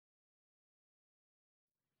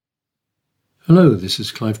Hello, this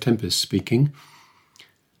is Clive Tempest speaking.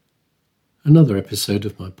 Another episode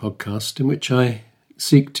of my podcast in which I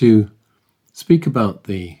seek to speak about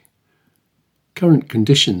the current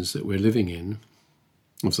conditions that we're living in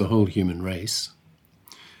of the whole human race,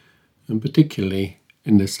 and particularly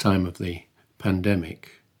in this time of the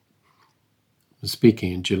pandemic. I'm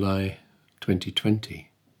speaking in July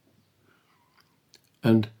 2020.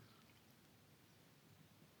 And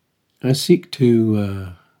I seek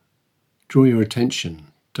to draw your attention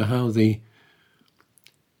to how the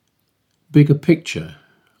bigger picture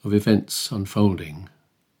of events unfolding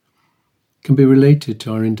can be related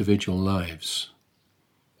to our individual lives,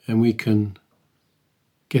 and we can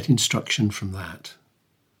get instruction from that.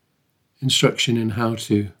 Instruction in how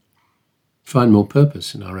to find more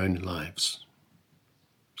purpose in our own lives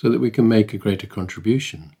so that we can make a greater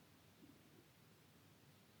contribution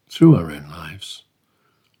through our own lives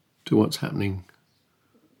to what's happening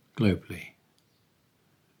globally.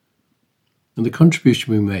 And the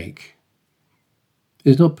contribution we make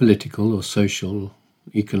is not political or social,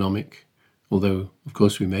 economic, although of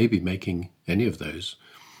course we may be making any of those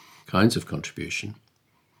kinds of contribution.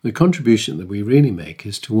 The contribution that we really make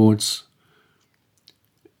is towards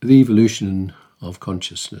the evolution of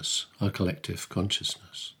consciousness, our collective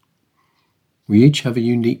consciousness. We each have a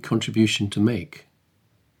unique contribution to make.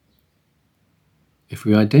 If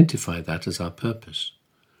we identify that as our purpose,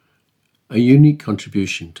 a unique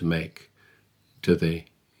contribution to make to the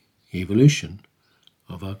evolution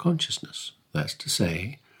of our consciousness. That's to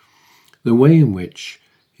say, the way in which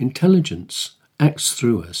intelligence acts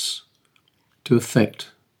through us to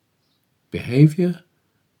affect behavior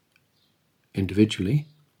individually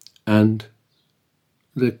and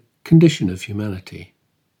the condition of humanity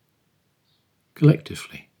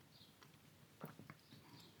collectively.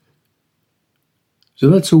 So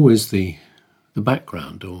that's always the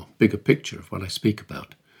background or bigger picture of what I speak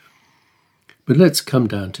about. But let's come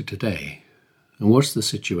down to today. And what's the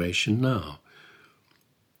situation now?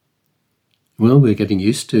 Well, we're getting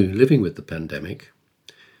used to living with the pandemic,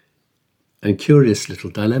 and curious little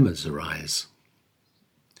dilemmas arise.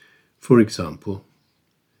 For example,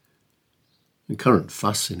 the current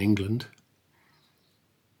fuss in England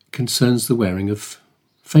concerns the wearing of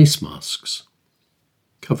face masks,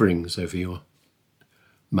 coverings over your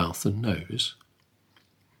mouth and nose,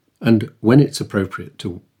 and when it's appropriate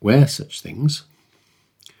to wear such things,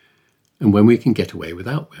 and when we can get away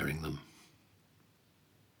without wearing them.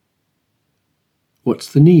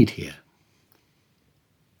 What's the need here?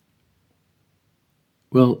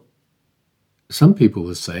 Well, some people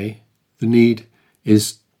will say the need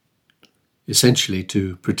is essentially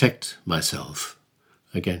to protect myself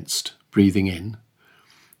against breathing in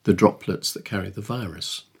the droplets that carry the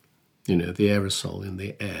virus. The aerosol in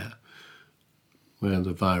the air where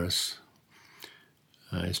the virus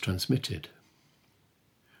is transmitted.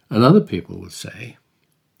 And other people will say,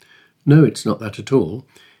 no, it's not that at all.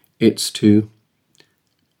 It's to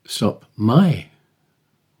stop my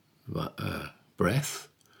breath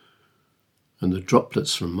and the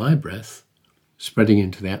droplets from my breath spreading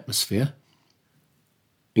into the atmosphere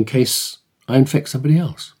in case I infect somebody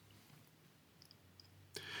else.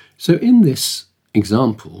 So in this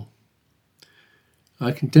example,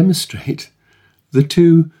 I can demonstrate the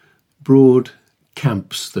two broad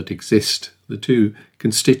camps that exist, the two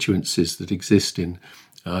constituencies that exist in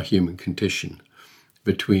our human condition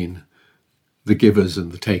between the givers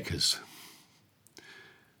and the takers.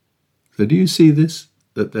 So do you see this?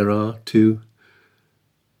 That there are two,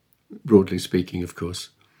 broadly speaking, of course,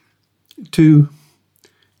 two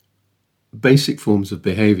basic forms of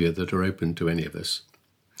behaviour that are open to any of us.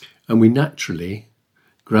 And we naturally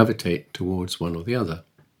gravitate towards one or the other.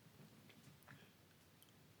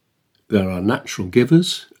 There are natural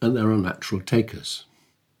givers and there are natural takers.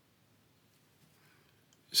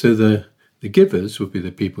 So the givers would be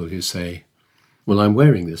the people who say, well, I'm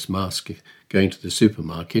wearing this mask going to the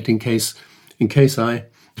supermarket in case I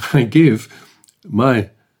give the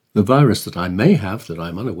virus that I may have, that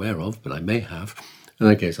I'm unaware of, but I may have, and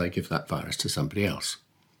in case I give that virus to somebody else.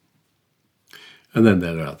 And then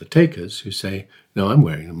there are the takers who say, no, I'm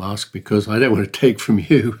wearing a mask because I don't want to take from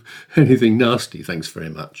you anything nasty, thanks very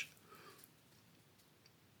much.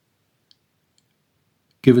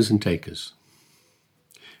 Givers and takers.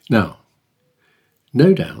 Now,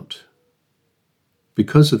 no doubt,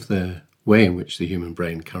 because of the way in which the human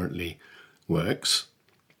brain currently works,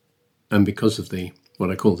 and because of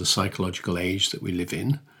what I call the psychological age that we live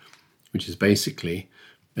in, which is basically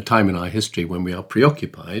a time in our history when we are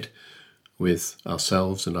preoccupied with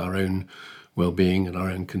ourselves and our own well-being and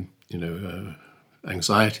our own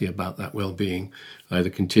anxiety about that well-being either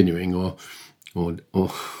continuing or or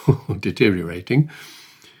deteriorating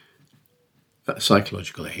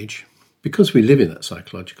psychological age, because we live in that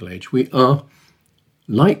psychological age, we are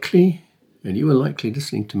likely, and you are likely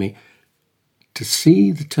listening to me, to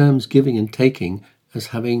see the terms giving and taking as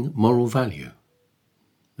having moral value.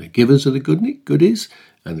 The givers are the goodies,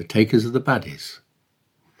 and the takers are the baddies.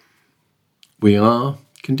 We are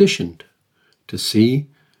conditioned to see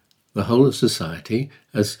the whole of society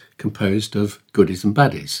as composed of goodies and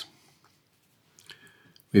baddies.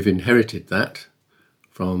 We've inherited that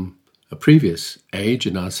from a previous age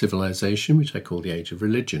in our civilization, which I call the age of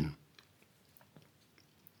religion.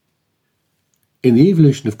 In the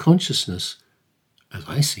evolution of consciousness, as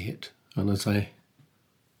I see it, and as I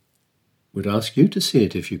would ask you to see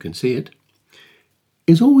it if you can see it,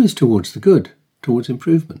 is always towards the good, towards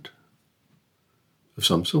improvement of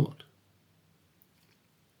some sort.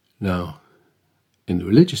 Now, in the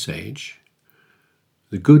religious age,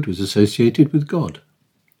 the good was associated with God.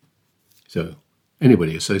 So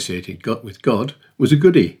anybody associated with God was a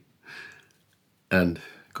goodie. And,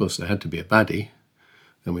 of course, there had to be a baddie,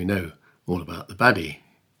 and we know all about the baddie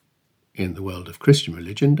in the world of Christian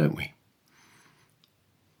religion, don't we?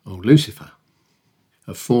 Old Lucifer,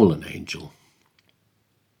 a fallen angel.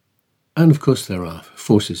 And, of course, there are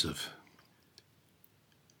forces of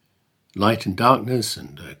light and darkness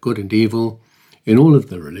and good and evil in all of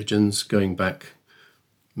the religions going back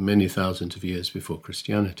many thousands of years before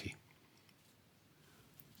Christianity.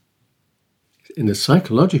 In the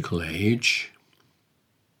psychological age,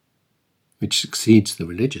 which succeeds the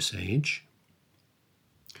religious age,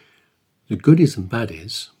 the goodies and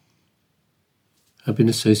baddies have been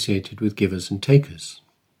associated with givers and takers.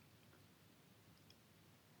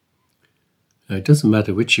 Now, it doesn't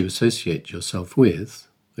matter which you associate yourself with,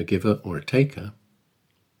 a giver or a taker,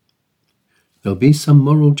 there'll be some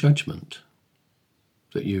moral judgment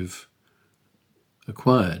that you've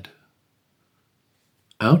acquired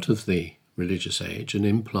out of the religious age and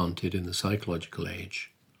implanted in the psychological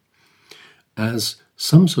age as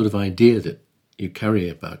some sort of idea that you carry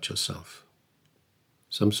about yourself,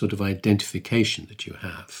 some sort of identification that you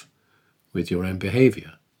have with your own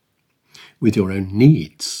behavior, with your own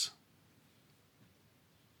needs.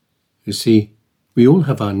 You see, we all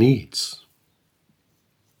have our needs,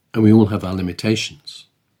 and we all have our limitations.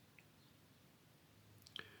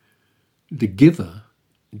 The giver,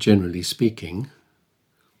 generally speaking,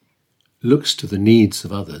 looks to the needs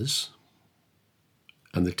of others,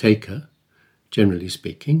 and the taker, generally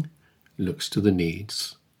speaking, looks to the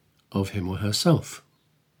needs of him or herself.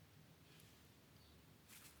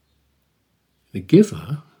 The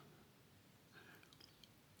giver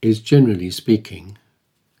is, generally speaking,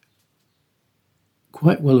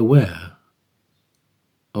 quite well aware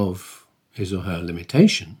of his or her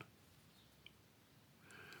limitation.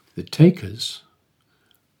 The takers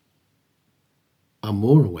are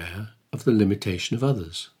more aware of the limitation of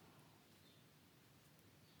others,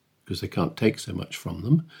 because they can't take so much from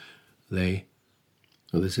them.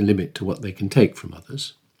 There's a limit to what they can take from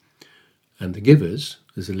others, and the givers,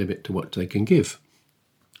 there's a limit to what they can give.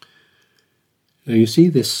 Now you see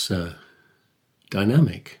this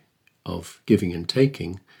dynamic of giving and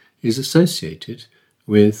taking is associated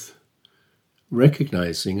with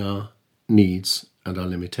recognizing our needs and our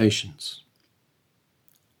limitations.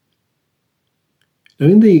 Now,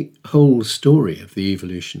 in the whole story of the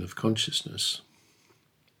evolution of consciousness,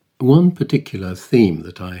 one particular theme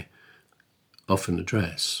that I often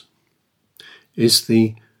address is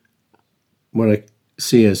what I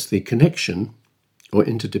see as the connection or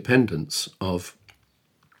interdependence of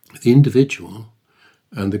the individual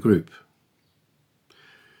and the group.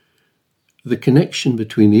 The connection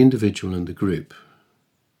between the individual and the group,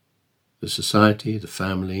 the society, the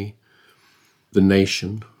family, the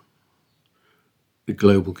nation, the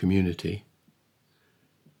global community,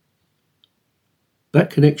 that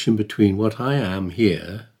connection between what I am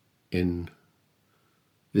here in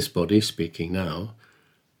this body speaking now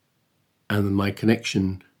and my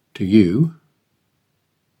connection to you,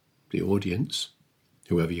 the audience,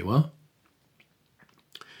 whoever you are,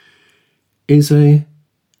 is a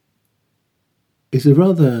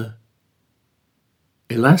rather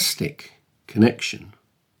elastic connection,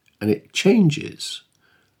 and it changes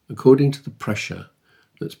according to the pressure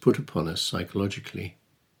that's put upon us psychologically.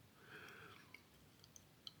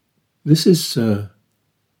 This is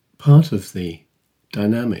part of the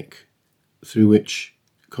dynamic through which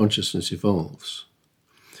consciousness evolves.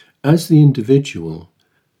 As the individual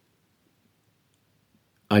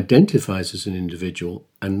identifies as an individual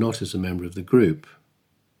and not as a member of the group,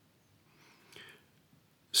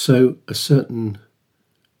 so a certain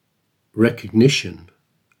recognition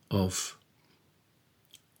of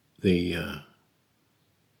the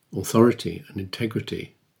authority and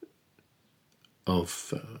integrity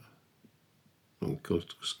of, one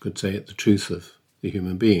could say it, the truth of the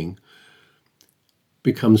human being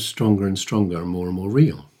becomes stronger and stronger and more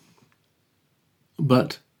real.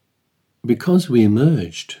 But because we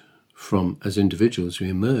emerged from, as individuals, we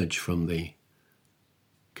emerge from the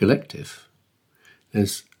collective,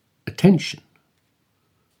 there's a tension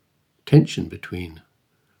between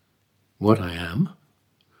what I am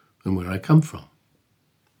and where I come from.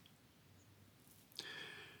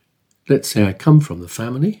 Let's say I come from the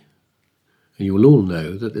family, and you will all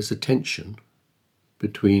know that there's a tension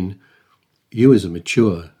between you as a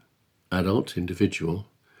mature adult individual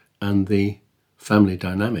and the family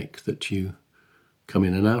dynamic that you come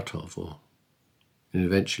in and out of and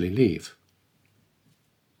eventually leave.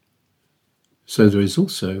 So there is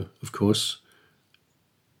also, of course,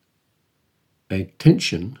 a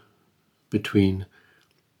tension between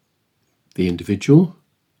the individual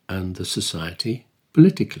and the society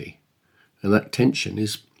politically. And that tension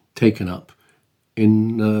is taken up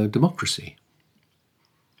in democracy.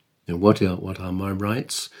 And what are my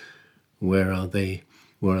rights? Where are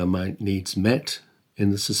my needs met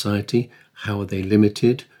in the society? How are they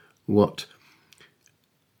limited? What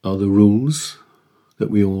are the rules that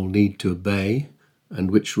we all need to obey? And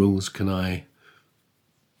which rules can I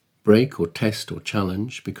break or test or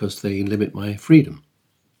challenge because they limit my freedom?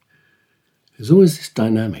 There's always this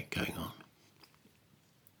dynamic going on.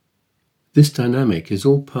 This dynamic is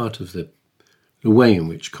all part of the way in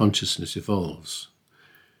which consciousness evolves,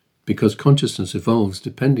 because consciousness evolves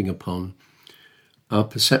depending upon our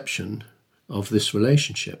perception of this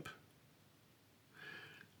relationship.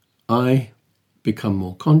 I become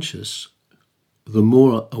more conscious the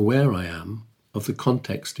more aware I am of the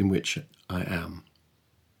context in which I am.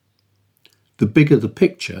 The bigger the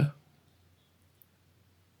picture,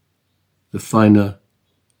 the finer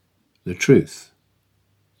the truth.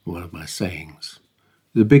 One of my sayings.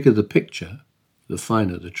 The bigger the picture, the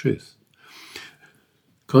finer the truth.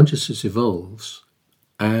 Consciousness evolves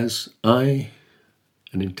as I,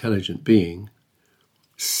 an intelligent being,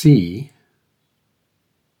 see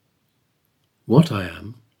what I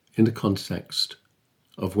am in the context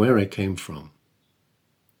of where I came from.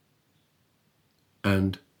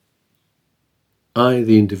 And I,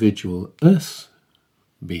 the individual earth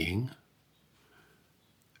being,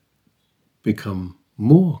 become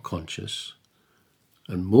more conscious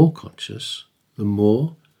and more conscious the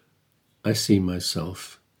more I see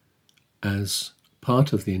myself as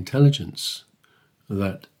part of the intelligence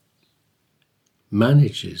that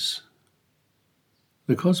manages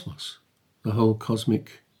the cosmos, the whole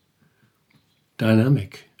cosmic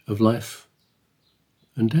dynamic of life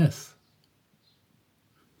and death.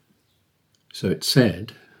 So it's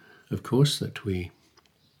said, of course, that we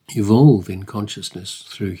evolve in consciousness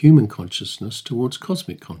through human consciousness towards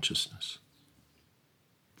cosmic consciousness.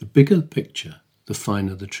 The bigger the picture, the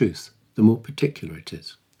finer the truth, the more particular it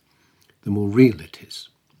is, the more real it is.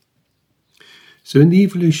 So in the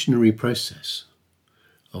evolutionary process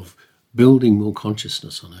of building more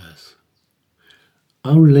consciousness on Earth,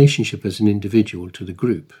 our relationship as an individual to the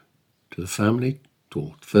group, to the family,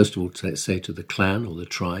 or first of all, say to the clan or the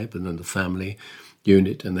tribe, and then the family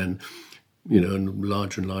unit, and then on a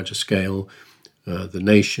larger and larger scale, the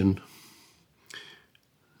nation,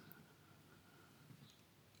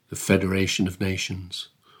 the Federation of Nations,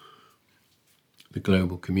 the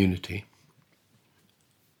global community.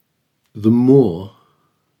 The more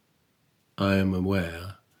I am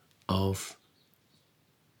aware of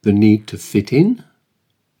the need to fit in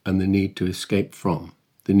and the need to escape from,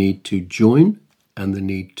 the need to join and the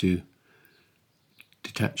need to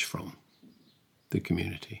detach from the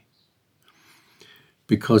community.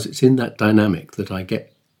 Because it's in that dynamic that I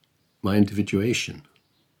get my individuation.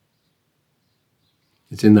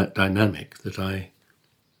 It's in that dynamic that I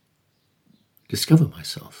discover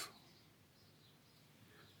myself.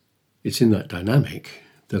 It's in that dynamic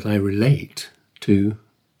that I relate to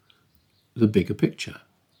the bigger picture.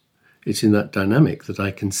 It's in that dynamic that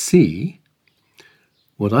I can see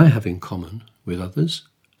what I have in common with others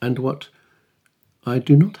and what I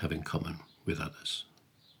do not have in common with others.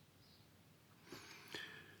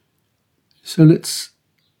 So let's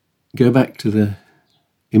go back to the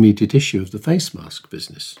immediate issue of the face mask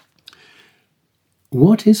business.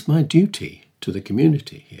 What is my duty to the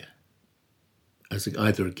community here, as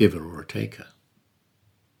either a giver or a taker?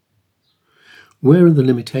 Where are the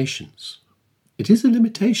limitations? It is a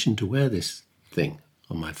limitation to wear this thing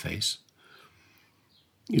on my face.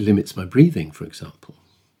 It limits my breathing, for example.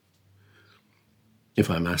 If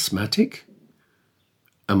I'm asthmatic,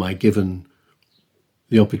 am I given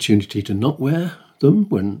the opportunity to not wear them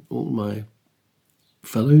when all my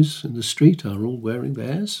fellows in the street are all wearing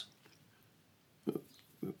theirs?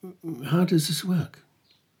 How does this work?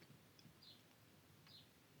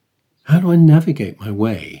 How do I navigate my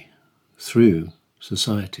way through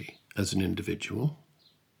society as an individual?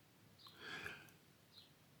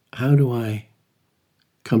 How do I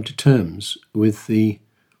come to terms with the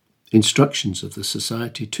instructions of the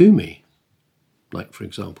society to me? Like, for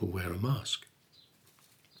example, wear a mask.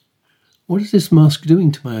 What is this mask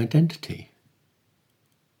doing to my identity?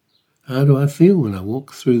 How do I feel when I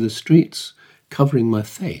walk through the streets covering my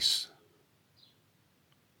face?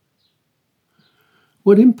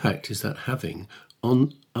 What impact is that having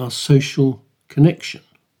on our social connection?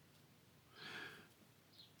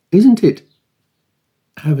 Isn't it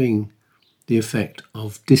having the effect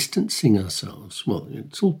of distancing ourselves? Well,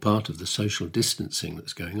 it's all part of the social distancing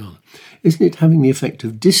that's going on. Isn't it having the effect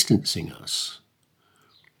of distancing us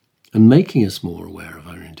and making us more aware of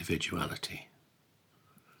our individuality,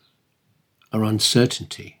 our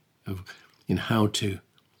uncertainty in how to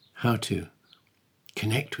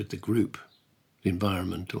connect with the group, the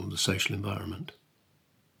environment, or the social environment?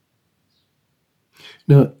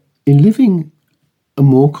 Now, in living a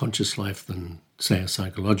more conscious life than, say, a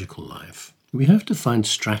psychological life, we have to find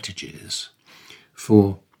strategies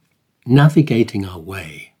for navigating our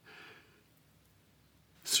way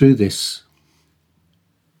through this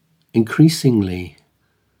increasingly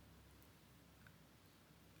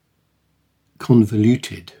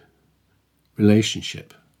convoluted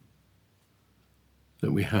relationship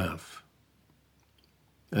that we have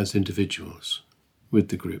as individuals with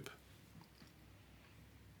the group.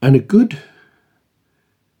 And a good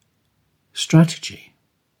strategy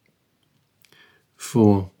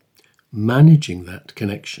for managing that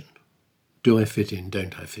connection. Do I fit in?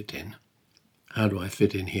 Don't I fit in? How do I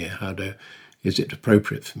fit in here? Is it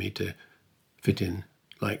appropriate for me to fit in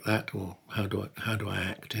like that? Or how do I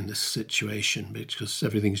act in this situation? Because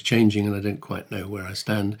everything's changing and I don't quite know where I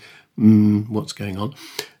stand. What's going on?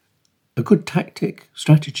 A good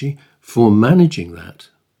strategy for managing that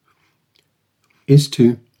is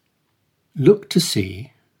to look to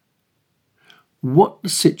see what the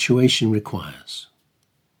situation requires,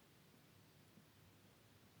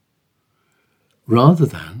 rather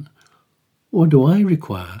than what do I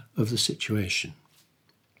require of the situation?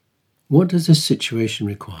 What does this situation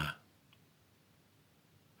require?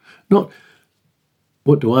 Not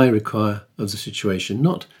what do I require of the situation,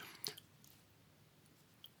 not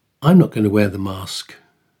I'm not going to wear the mask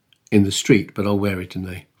in the street, but I'll wear it in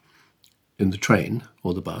the train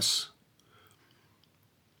or the bus.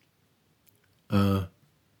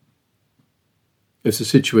 If the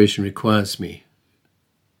situation requires me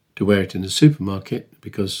to wear it in the supermarket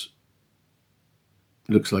because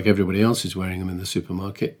it looks like everybody else is wearing them in the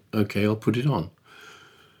supermarket, okay, I'll put it on.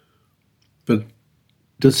 But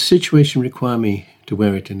does the situation require me to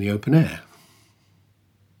wear it in the open air?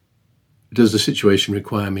 Does the situation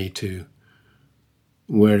require me to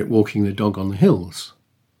wear it walking the dog on the hills?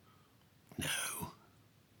 No.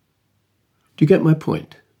 Do you get my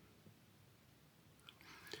point?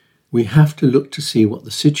 We have to look to see what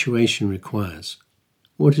the situation requires.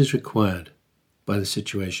 What is required by the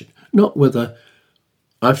situation? Not whether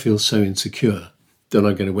I feel so insecure that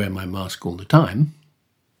I'm going to wear my mask all the time,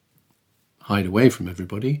 hide away from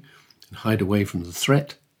everybody, and hide away from the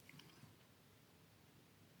threat.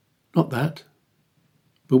 Not that.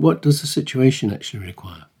 But what does the situation actually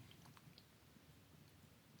require?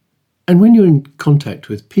 And when you're in contact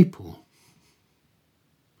with people,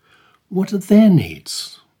 what are their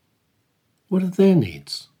needs? What are their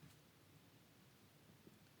needs?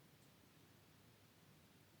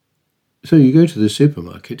 So you go to the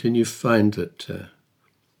supermarket and you find that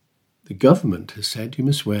the government has said you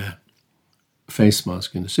must wear a face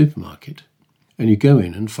mask in the supermarket, and you go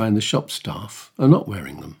in and find the shop staff are not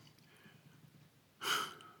wearing them.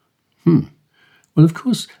 Well, of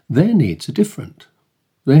course, their needs are different.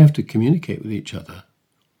 They have to communicate with each other.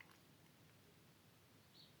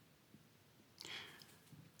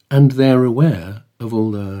 And they're aware of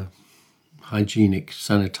all the hygienic,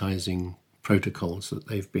 sanitizing protocols that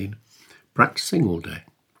they've been practicing all day.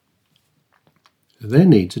 Their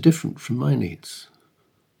needs are different from my needs.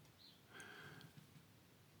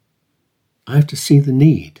 I have to see the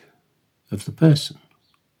need of the person.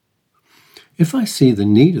 If I see the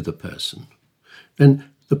need of the person, then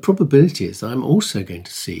the probability is that I'm also going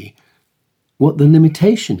to see what the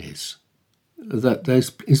limitation is that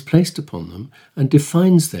is placed upon them and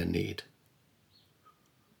defines their need.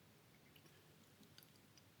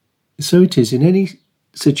 So it is in any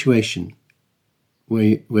situation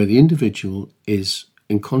where the individual is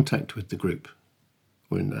in contact with the group,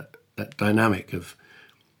 or in that dynamic of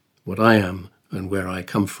what I am and where I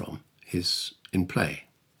come from is in play.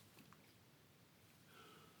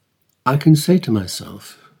 I can say to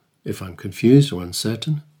myself, if I'm confused or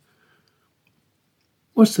uncertain,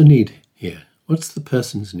 what's the need here? What's the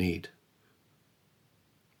person's need?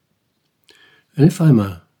 And if I'm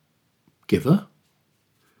a giver,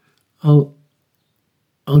 I'll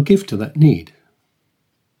give to that need.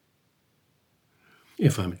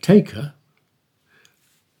 If I'm a taker,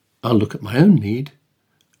 I'll look at my own need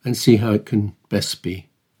and see how it can best be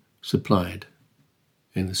supplied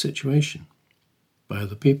in the situation by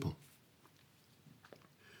other people.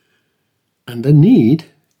 And the need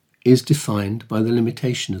is defined by the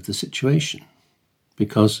limitation of the situation,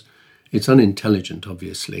 because it's unintelligent,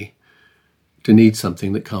 obviously, to need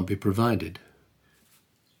something that can't be provided.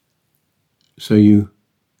 So you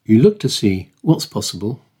look to see what's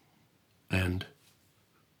possible, and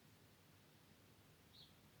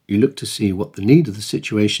you look to see what the need of the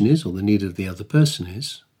situation is, or the need of the other person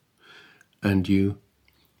is, and you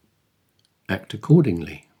act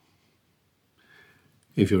accordingly.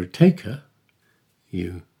 If you're a taker,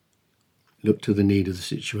 you look to the need of the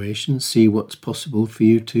situation, see what's possible for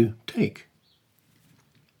you to take.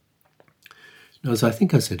 Now, as I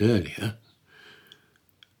think I said earlier,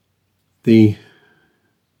 the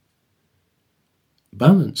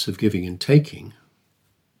balance of giving and taking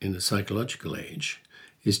in the psychological age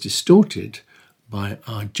is distorted by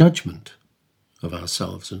our judgment of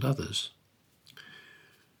ourselves and others.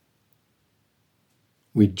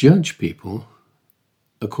 We judge people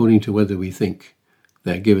according to whether we think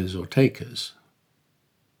they're givers or takers.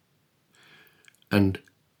 And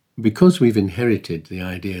because we've inherited the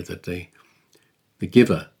idea that the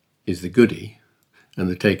giver is the goodie and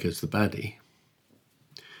the taker's the baddie,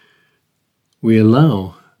 we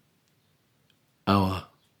allow our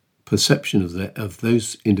perception of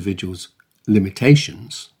those individuals'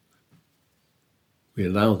 limitations, we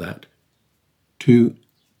allow that to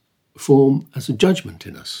form as a judgment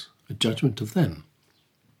in us, a judgment of them.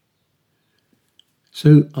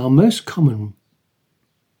 So our most common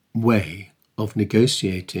way of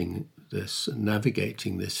negotiating this,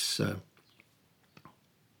 navigating this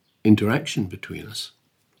interaction between us,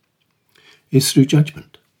 is through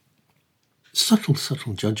judgment. Subtle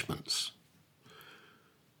judgments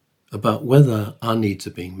about whether our needs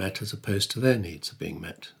are being met as opposed to their needs are being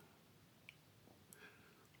met.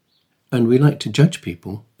 And we like to judge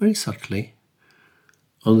people very subtly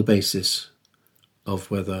on the basis of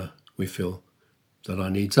whether we feel that our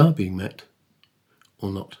needs are being met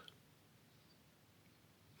or not.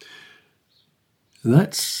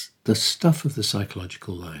 That's the stuff of the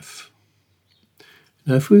psychological life.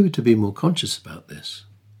 Now, if we were to be more conscious about this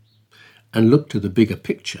and look to the bigger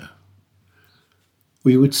picture,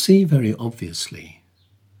 we would see very obviously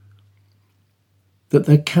that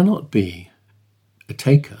there cannot be a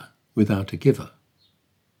taker without a giver,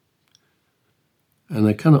 and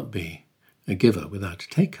there cannot be a giver without a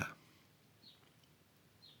taker.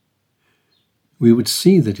 We would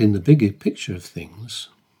see that in the bigger picture of things,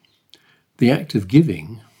 the act of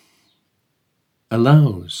giving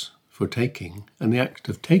allows for taking, and the act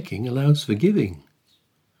of taking allows for giving.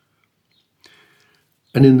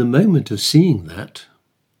 And in the moment of seeing that,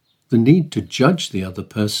 the need to judge the other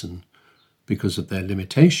person because of their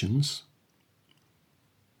limitations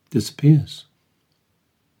disappears.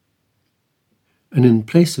 And in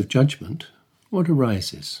place of judgment, what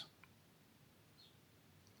arises?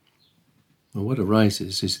 Well, what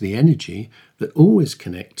arises is the energy that always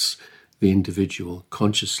connects the individual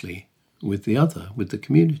consciously with the other, with the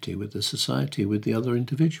community, with the society, with the other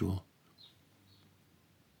individual.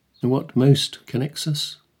 And what most connects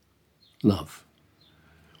us? Love.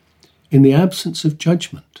 In the absence of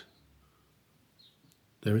judgment,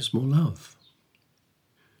 there is more love.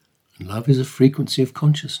 And love is a frequency of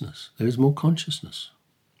consciousness. There is more consciousness.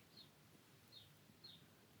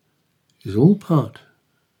 It is all part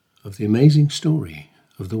of the amazing story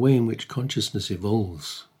of the way in which consciousness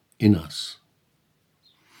evolves in us.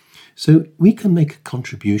 So we can make a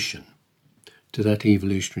contribution to that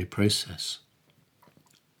evolutionary process,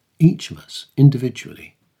 each of us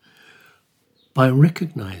individually, by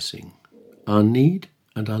recognizing our need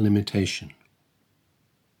and our limitation.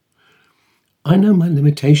 I know my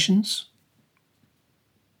limitations.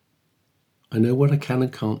 I know what I can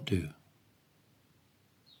and can't do.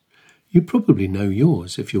 You probably know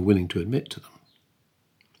yours if you're willing to admit to them,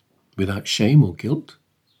 without shame or guilt.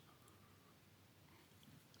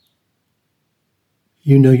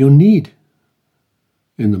 You know your need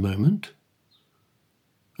in the moment.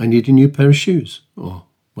 I need a new pair of shoes, or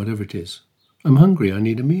whatever it is. I'm hungry, I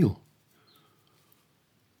need a meal.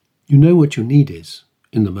 You know what your need is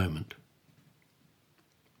in the moment.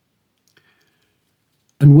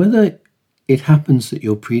 And whether it happens that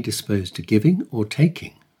you're predisposed to giving or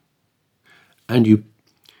taking, and you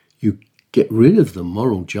get rid of the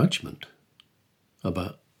moral judgment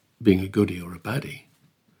about being a goodie or a baddie,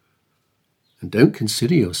 and don't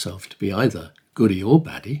consider yourself to be either goodie or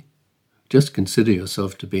baddie, just consider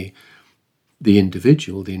yourself to be the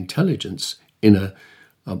individual, the intelligence in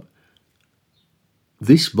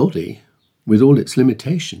this body with all its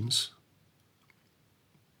limitations,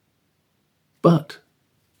 but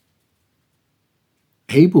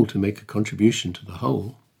able to make a contribution to the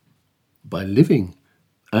whole by living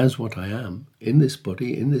as what I am in this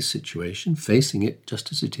body, in this situation, facing it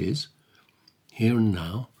just as it is, here and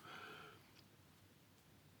now.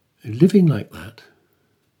 And living like that,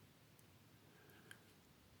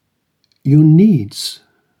 your needs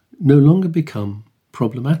no longer become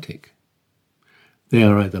problematic. They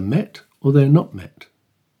are either met or they're not met.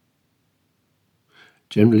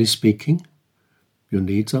 Generally speaking, your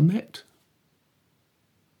needs are met.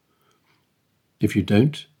 If you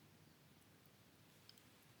don't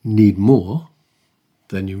need more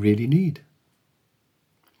than you really need.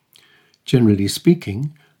 Generally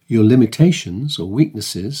speaking, your limitations or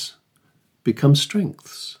weaknesses become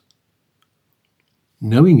strengths.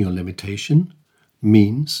 Knowing your limitation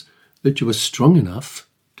means that you are strong enough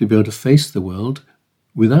to be able to face the world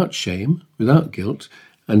without shame, without guilt,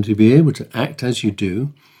 and to be able to act as you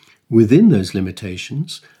do within those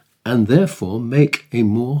limitations, and therefore make a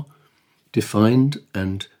more defined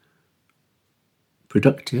and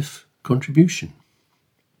productive contribution.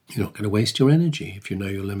 You're not going to waste your energy if you know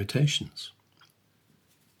your limitations.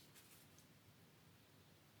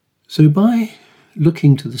 So by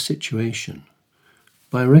looking to the situation,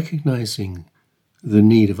 by recognizing the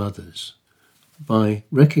need of others, by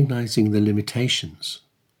recognizing the limitations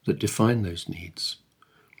that define those needs,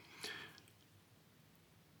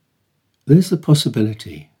 there's the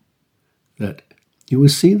possibility that you will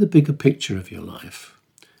see the bigger picture of your life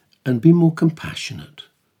and be more compassionate,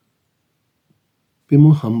 be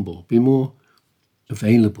more humble, be more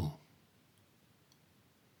available,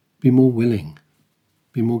 be more willing,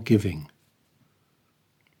 be more giving.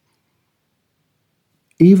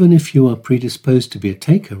 Even if you are predisposed to be a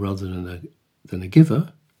taker rather than a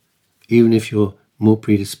giver, even if you're more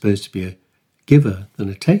predisposed to be a giver than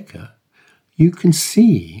a taker, you can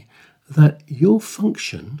see that your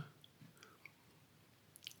function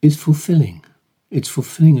is fulfilling. It's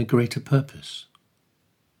fulfilling a greater purpose.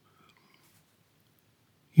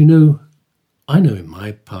 You know, I know in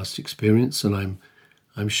my past experience, and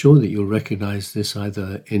I'm sure that you'll recognize this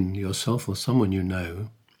either in yourself or someone you know,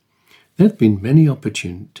 there have been many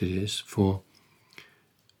opportunities for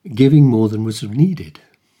giving more than was needed.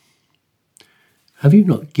 Have you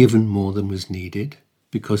not given more than was needed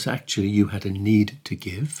because actually you had a need to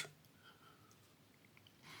give?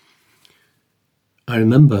 I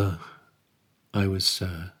remember I was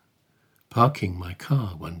parking my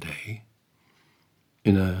car one day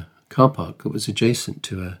in a car park that was adjacent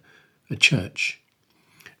to a church.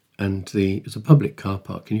 And it was a public car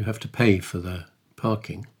park, and you have to pay for the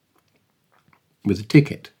parking with a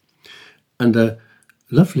ticket. And a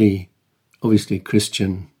lovely, obviously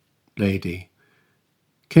Christian lady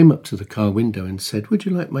came up to the car window and said, "Would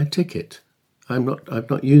you like my ticket? I've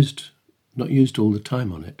not used all the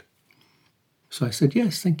time on it." So I said,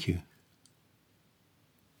 "Yes, thank you."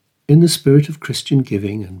 In the spirit of Christian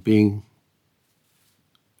giving and being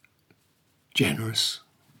generous,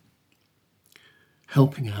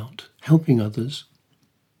 helping out, helping others,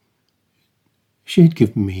 she had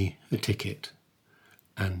given me a ticket.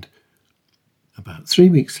 And about 3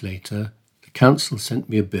 weeks later, the council sent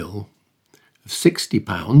me a bill of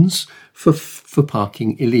 £60 for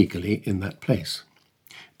parking illegally in that place,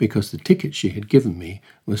 because the ticket she had given me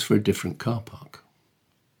was for a different car park.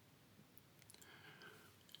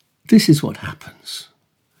 This is what happens.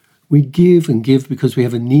 We give and give because we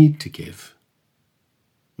have a need to give.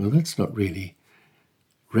 Well, that's not really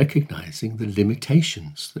recognizing the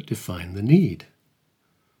limitations that define the need.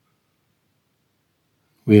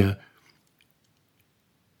 We're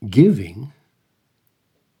giving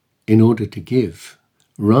in order to give,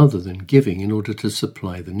 rather than giving in order to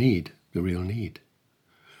supply the need, the real need.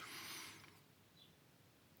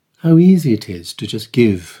 How easy it is to just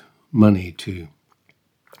give money to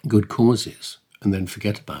good causes and then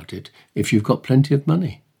forget about it if you've got plenty of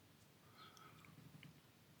money.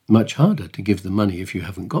 Much harder to give the money if you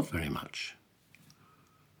haven't got very much.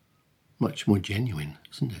 Much more genuine,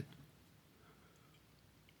 isn't it?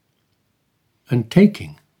 And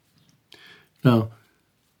taking. Now,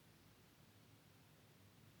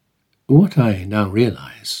 what I now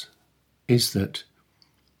realize is that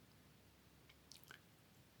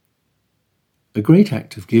a great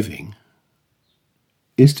act of giving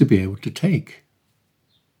is to be able to take.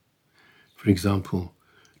 For example,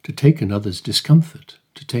 to take another's discomfort,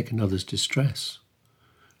 to take another's distress,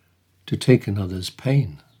 to take another's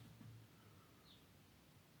pain.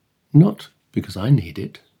 Not because I need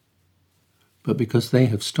it, but because they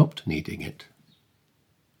have stopped needing it.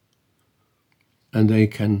 And they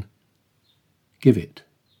can give it.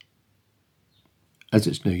 As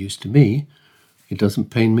it's no use to me, it doesn't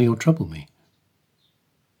pain me or trouble me.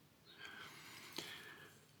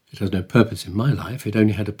 It has no purpose in my life, it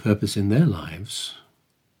only had a purpose in their lives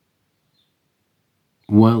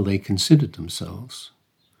while they considered themselves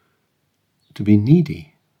to be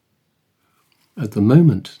needy. At the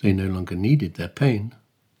moment they no longer needed their pain,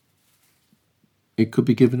 it could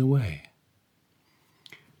be given away.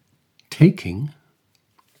 Taking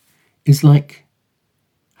is like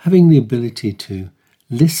having the ability to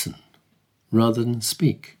listen rather than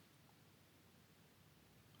speak.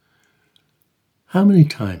 How many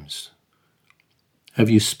times have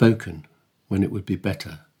you spoken when it would be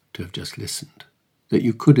better to have just listened? That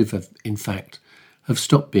you could have, in fact, have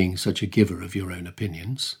stopped being such a giver of your own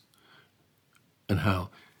opinions, and how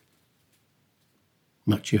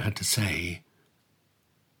much you had to say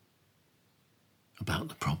about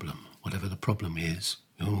the problem, whatever the problem is.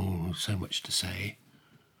 Oh, so much to say.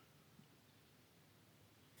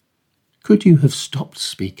 Could you have stopped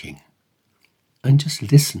speaking and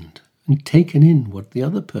just listened and taken in what the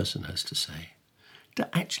other person has to say?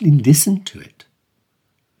 To actually listen to it.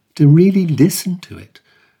 To really listen to it.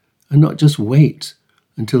 And not just wait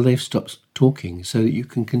until they've stopped talking so that you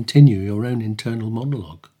can continue your own internal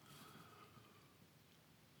monologue.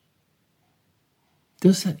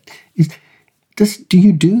 Do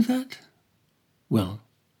you do that? Well,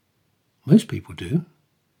 most people do.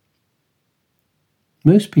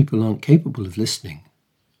 Most people aren't capable of listening,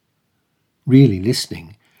 really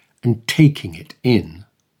listening and taking it in,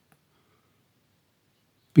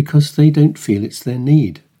 because they don't feel it's their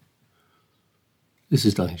need. This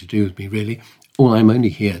has nothing to do with me, really. I'm only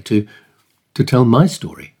here to tell my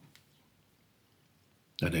story.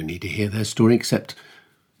 I don't need to hear their story except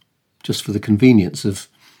just for the convenience of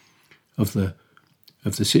the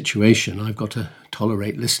situation. I've got to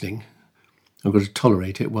tolerate listening. I've got to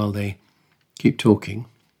tolerate it while they keep talking.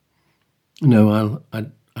 No,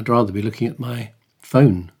 I'd rather be looking at my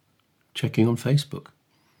phone, checking on Facebook.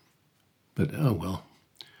 But, oh well,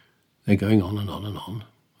 they're going on and on and on.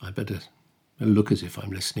 I better look as if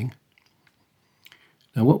I'm listening.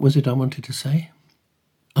 Now, what was it I wanted to say?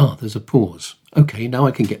 There's a pause. Okay, now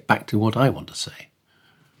I can get back to what I want to say.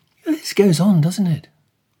 This goes on, doesn't it?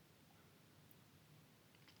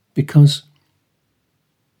 Because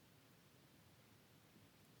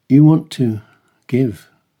you want to give,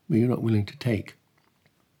 but you're not willing to take.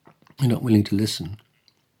 You're not willing to listen.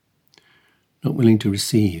 Not willing to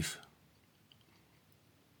receive.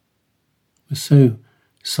 We're so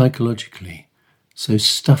psychologically so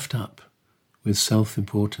stuffed up with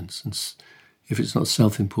self-importance. And if it's not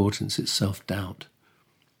self-importance, it's self-doubt.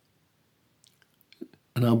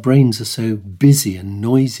 And our brains are so busy and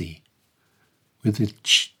noisy with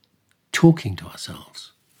talking to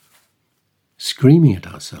ourselves, screaming at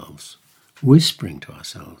ourselves, whispering to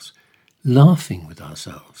ourselves, laughing with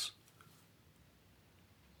ourselves.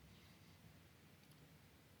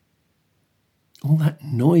 All that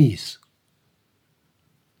noise.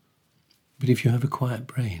 But if you have a quiet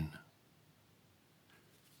brain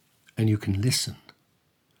and you can listen,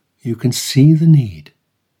 you can see the need,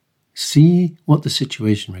 see what the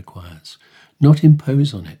situation requires, not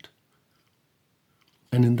impose on it.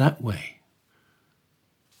 And in that way,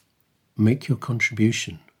 make your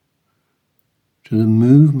contribution to the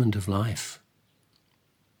movement of life.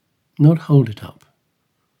 Not hold it up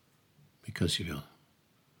because of your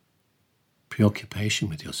preoccupation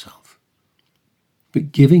with yourself,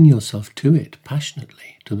 but giving yourself to it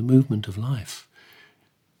passionately, to the movement of life.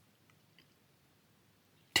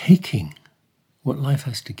 Taking what life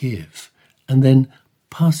has to give and then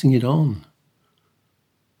passing it on,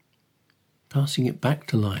 passing it back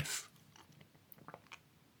to life.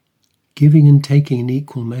 Giving and taking in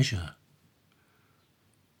equal measure.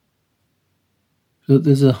 So that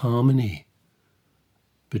there's a harmony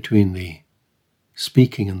between the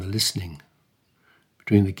speaking and the listening,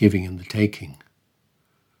 between the giving and the taking.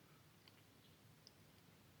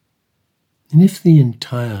 And if the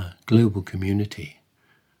entire global community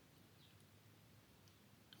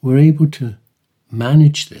were able to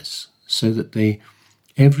manage this so that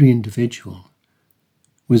every individual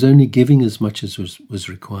was only giving as much as was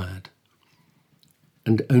required,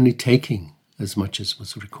 and only taking as much as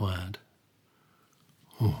was required,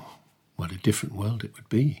 oh, what a different world it would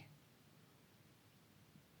be.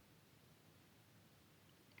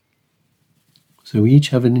 So we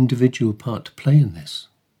each have an individual part to play in this,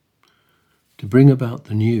 to bring about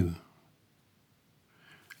the new.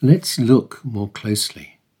 Let's look more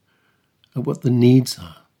closely at what the needs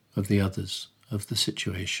are of the others, of the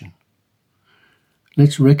situation.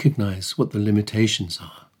 Let's recognize what the limitations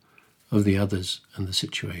are of the others and the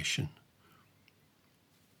situation.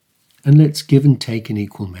 And let's give and take in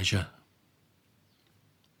equal measure.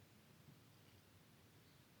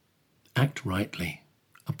 Act rightly,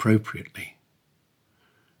 appropriately,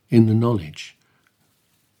 in the knowledge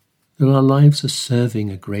that our lives are serving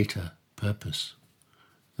a greater purpose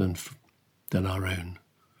than our own,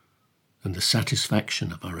 and the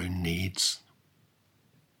satisfaction of our own needs.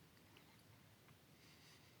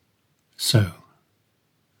 So,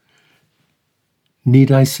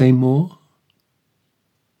 need I say more?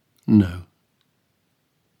 No.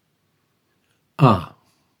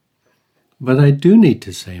 But I do need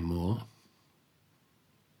to say more,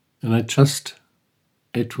 and I trust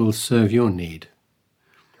it will serve your need.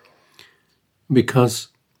 Because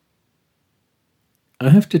I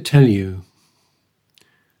have to tell you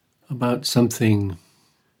about something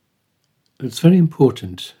that's very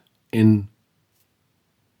important in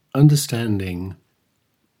understanding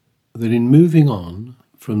that in moving on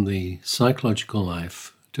from the psychological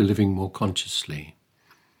life to living more consciously,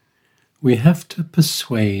 we have to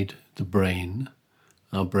persuade the brain,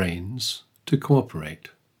 our brains, to cooperate.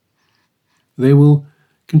 They will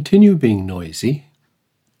continue being noisy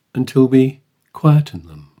until we quieten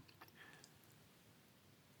them.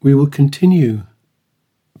 We will continue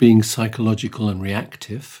being psychological and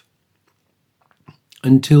reactive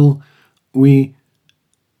until we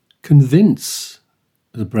convince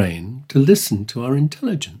the brain to listen to our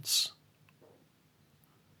intelligence.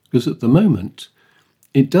 Because at the moment,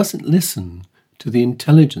 it doesn't listen to the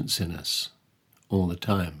intelligence in us all the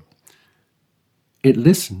time. It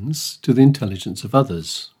listens to the intelligence of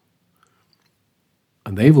others.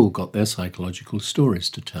 And they've all got their psychological stories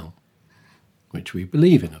to tell, which we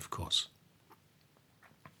believe in, of course.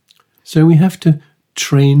 So we have to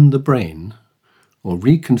train the brain or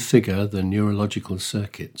reconfigure the neurological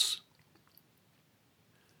circuits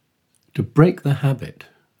to break the habit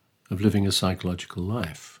of living a psychological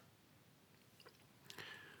life.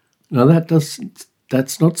 Now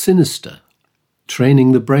that's not sinister.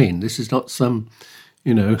 Training the brain. This is not some,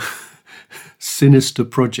 sinister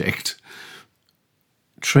project.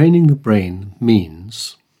 Training the brain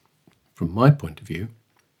means, from my point of view,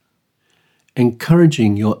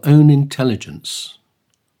 encouraging your own intelligence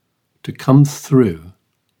to come through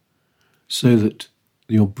so that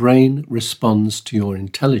your brain responds to your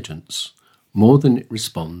intelligence more than it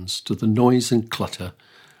responds to the noise and clutter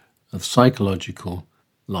of psychological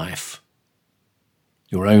life,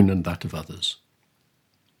 your own and that of others.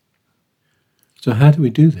 So how do we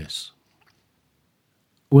do this?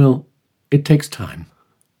 Well, it takes time.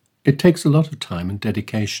 It takes a lot of time and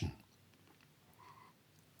dedication.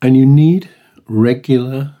 And you need a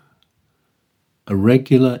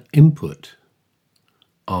regular input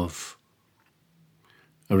of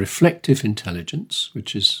a reflective intelligence,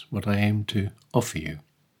 which is what I aim to offer you.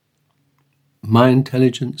 My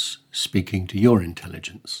intelligence speaking to your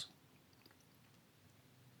intelligence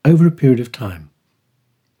over a period of time.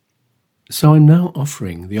 So I'm now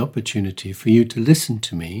offering the opportunity for you to listen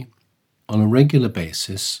to me on a regular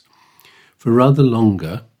basis for rather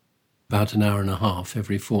longer, about an hour and a half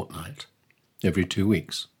every fortnight, every 2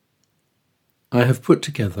 weeks. I have put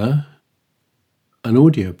together an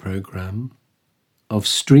audio program of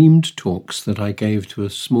streamed talks that I gave to a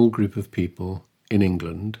small group of people in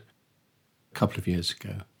England a couple of years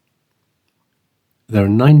ago. There are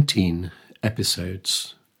 19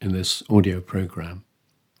 episodes in this audio program,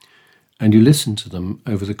 and you listen to them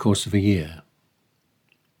over the course of a year.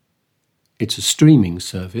 It's a streaming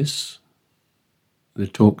service. The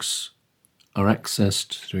talks are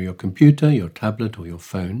accessed through your computer, your tablet, or your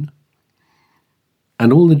phone,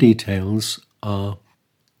 and all the details are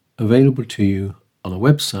available to you on a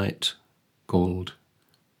website called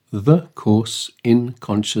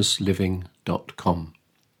thecourseinconsciousliving.com.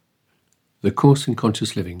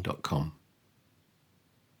 thecourseinconsciousliving.com.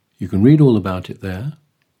 You can read all about it there,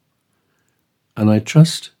 and I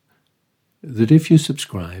trust that if you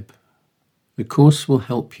subscribe, the course will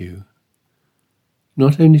help you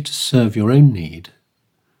not only to serve your own need,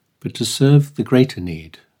 but to serve the greater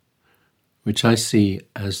need, which I see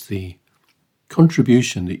as the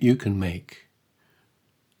contribution that you can make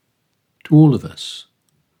to all of us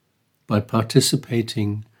by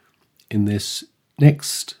participating in this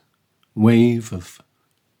next wave of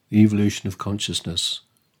the evolution of consciousness,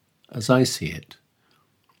 as I see it,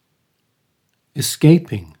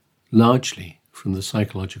 escaping largely from the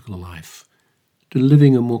psychological life to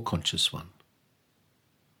living a more conscious one.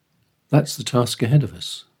 That's the task ahead of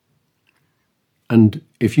us. And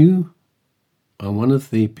if you are one of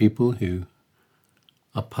the people who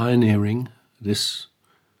are pioneering this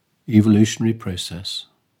evolutionary process,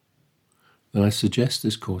 then I suggest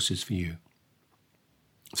this course is for you.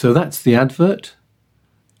 So that's the advert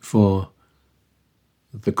for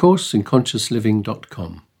the course in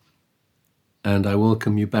consciousliving.com. And I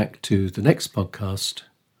welcome you back to the next podcast,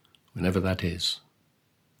 whenever that is.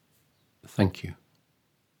 Thank you.